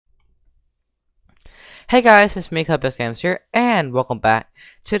Hey guys, it's me, Club Games here, and welcome back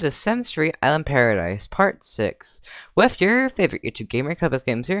to the Sims 3 Island Paradise Part 6 with your favorite YouTube gamer, Club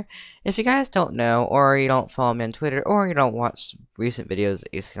Games here. If you guys don't know, or you don't follow me on Twitter, or you don't watch recent videos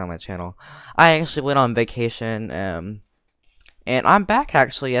that you see on my channel, I actually went on vacation, and I'm back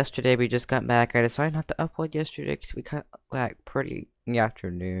actually. Yesterday we just got back. I decided not to upload yesterday because we got back pretty in the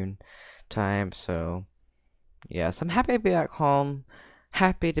afternoon time, so yes, I'm happy to be back home.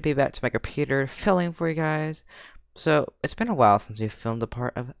 Happy to be back to my computer filming for you guys. So, it's been a while since we filmed a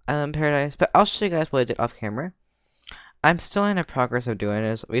part of Island Paradise, but I'll show you guys what I did off camera. I'm still in the progress of doing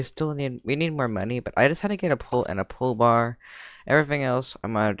this. We need more money, but I just had to get a pool and a pool bar. Everything else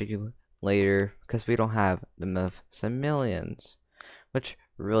I'm gonna do later because we don't have enough millions, which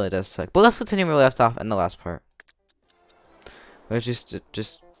really does suck. But let's continue where we left off in the last part. I was just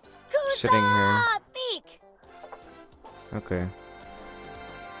sitting here. Okay.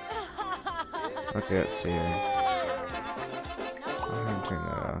 Okay, let's see here. I'm gonna turn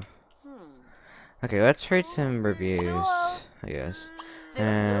that off. Okay, let's read some reviews, I guess.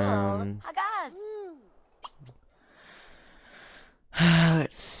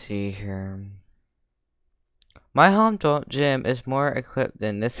 Let's see here. My home gym is more equipped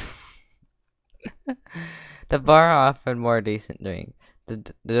than this. The bar offered more decent drink.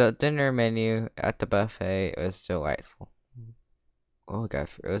 The dinner menu at the buffet was delightful. Oh god,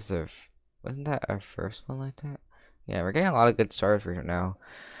 wasn't that our first one like that? Yeah, we're getting a lot of good stars right now.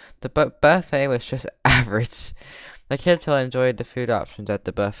 The buffet was just average. The kids really enjoyed the food options at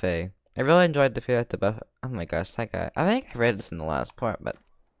the buffet. I really enjoyed the food at the buffet. Oh my gosh, that guy. I think I read this in the last part, but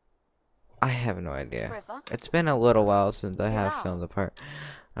I have no idea. It's been a little while since I have filmed a part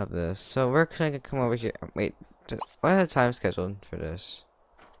of this. So we're gonna come over here. Wait, what is the time scheduled for this?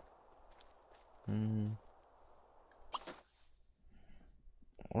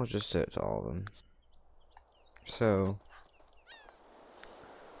 We'll just set to all of them. So,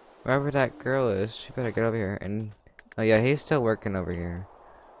 wherever that girl is, she better get over here. And oh yeah, he's still working over here.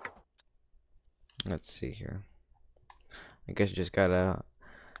 Let's see here. I guess you just gotta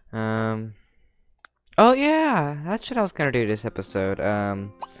oh yeah, that's what I was gonna do this episode.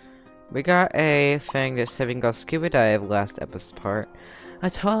 We got a thing that said we can go scuba dive last episode part. I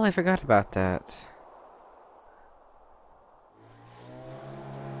totally forgot about that.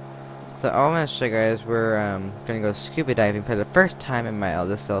 So all I'm gonna show you guys, we're gonna go scuba diving for the first time in my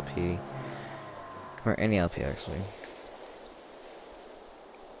eldest LP. Or any LP actually.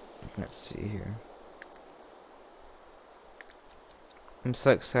 Let's see here. I'm so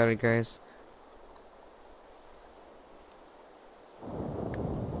excited, guys.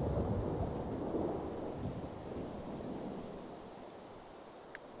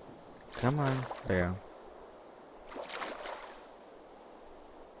 Come on, there you go.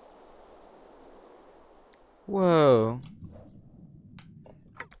 Whoa.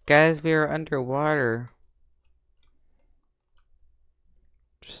 Guys, we are underwater.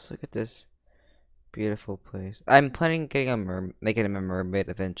 Just look at this beautiful place. I'm planning on making him a mermaid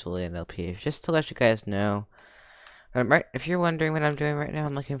eventually in LP, just to let you guys know. Right, if you're wondering what I'm doing right now,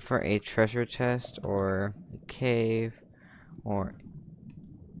 I'm looking for a treasure chest or a cave or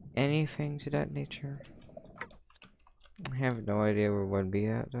anything to that nature. I have no idea where one be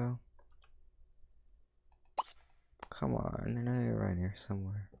at though. Come on, I know you're around here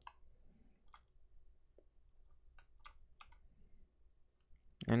somewhere.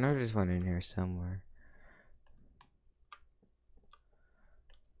 I know there's one in here somewhere.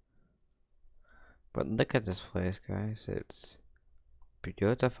 But look at this place, guys. It's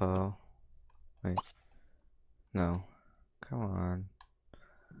beautiful. Wait. No. Come on.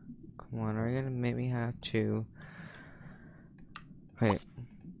 Come on, are you gonna make me have to... Wait.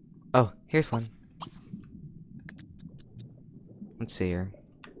 Oh, here's one. Let's see here.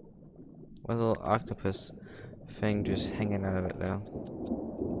 What little octopus thing just hanging out of it though.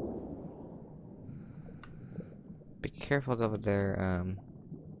 Be careful over there,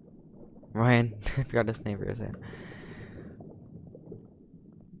 Ryan. I forgot his name for a second.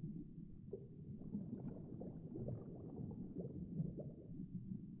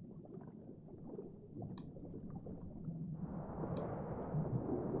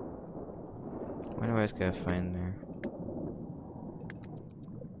 What do I just gotta find there?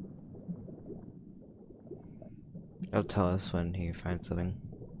 It'll tell us when he finds something.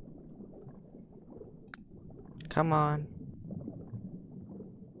 Come on.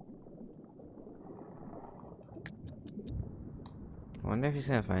 I wonder if he's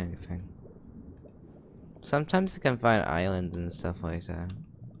gonna find anything. Sometimes you can find islands and stuff like that.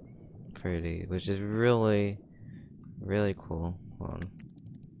 Pretty, which is really, really cool. Hold on.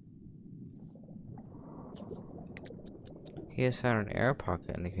 He has found an air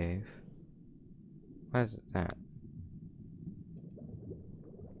pocket in the cave. What is that?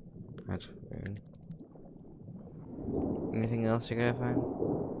 That's weird. Anything else you're gonna find?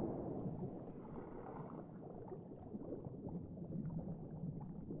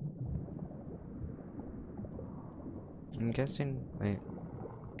 I'm guessing. Wait.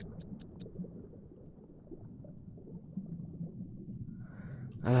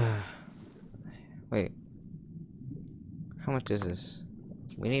 Wait. How much is this?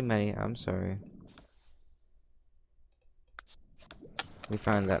 We need money. I'm sorry. We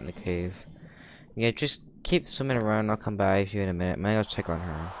found that in the cave. Yeah, just keep swimming around. I'll come by to you in a minute. Maybe I'll check on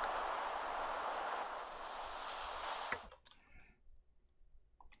her.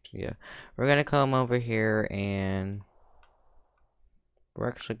 So yeah, we're gonna come over here and we're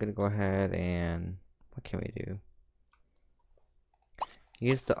actually gonna go ahead and what can we do?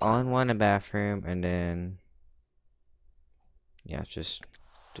 Use the all-in-one in the bathroom and then yeah, just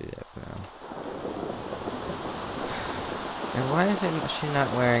do that for now. And why isn't she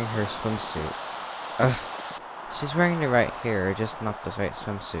not wearing her swimsuit? Ugh. She's wearing it right here, just not the right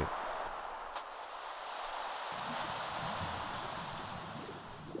swimsuit.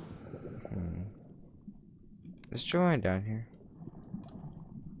 There's drawing down here.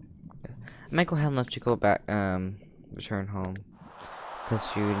 I might go ahead and let you go back, return home.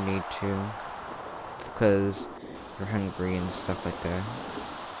 Because you need to. Because you're hungry and stuff like that.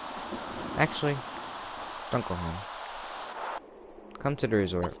 Actually, don't go home. Come to the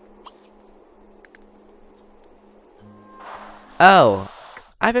resort. Oh!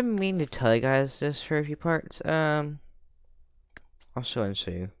 I've been meaning to tell you guys this for a few parts. I'll show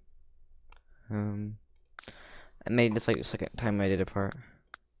you. I made this like the second time I did a part.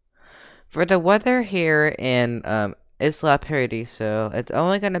 For the weather here in Isla Paradiso, it's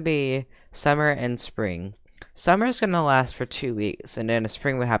only gonna be summer and spring. Summer's gonna last for 2 weeks, and then the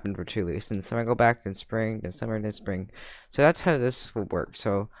spring will happen for 2 weeks, and summer go back, then spring, then summer, then spring. So that's how this will work.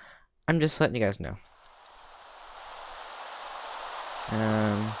 So I'm just letting you guys know.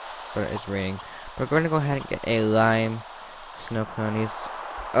 But it's raining. We're going to go ahead and get a lime snow cone. He's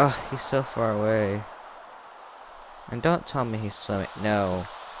so far away. And don't tell me he's swimming. No,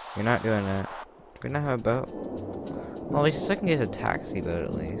 you're not doing that. Do we not have a boat? Well, we still can use a taxi boat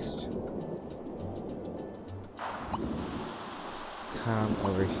at least. Come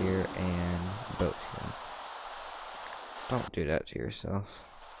over here and boat here. Don't do that to yourself.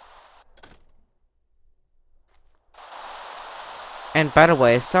 And by the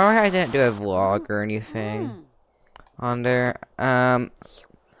way, sorry I didn't do a vlog or anything on there. I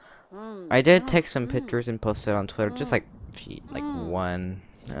did take some pictures and post it on Twitter, just like one.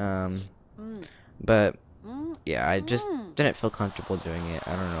 But yeah, I just didn't feel comfortable doing it.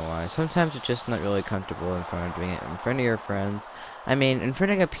 I don't know why. Sometimes it's just not really comfortable in front of doing it in front of your friends. I mean, in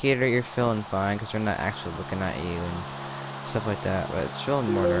front of a computer, you're feeling fine because they're not actually looking at you and stuff like that. But it's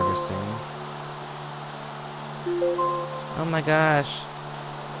feeling more nervous. Oh my gosh.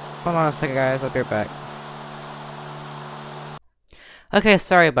 Hold on a second, guys. I'll be right back. Okay,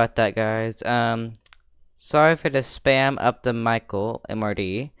 sorry about that, guys. Sorry for the spam up the Michael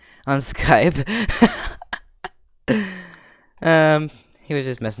MRD on Skype. He was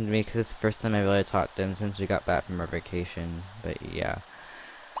just messaging me because it's the first time I really talked to him since we got back from our vacation. But yeah.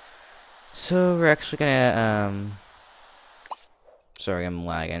 So we're actually gonna sorry, I'm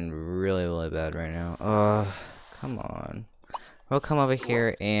lagging really bad right now. Oh, come on. We'll come over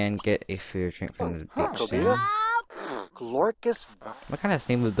here and get a food or drink from the beach stand. What kind of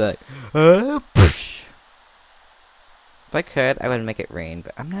name was that? If I could, I would make it rain,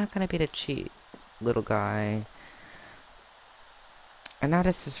 but I'm not gonna be the cheat little guy. And now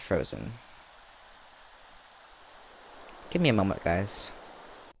this is frozen. Give me a moment, guys.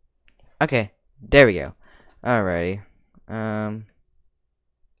 Okay, there we go. Alrighty.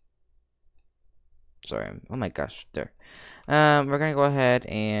 Sorry. Oh my gosh, there. We're gonna go ahead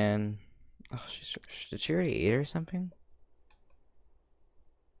and. Oh, did she already eat or something?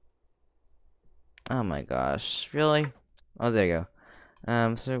 Oh my gosh, really? Oh, there you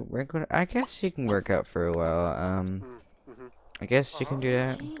go. So we're gonna. I guess you can work out for a while. I guess you can do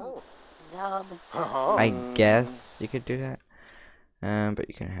that. I guess you could do that. But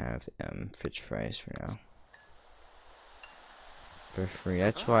you can have French fries for now. For free.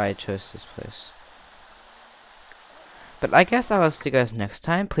 That's why I chose this place. But I guess I'll see you guys next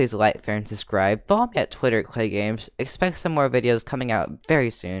time. Please like, share, and subscribe. Follow me at Twitter at ClayGames. Expect some more videos coming out very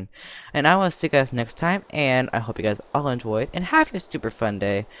soon. And I will see you guys next time. And I hope you guys all enjoyed. And have a super fun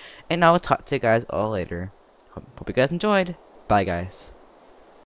day. And I will talk to you guys all later. Hope you guys enjoyed. Bye, guys.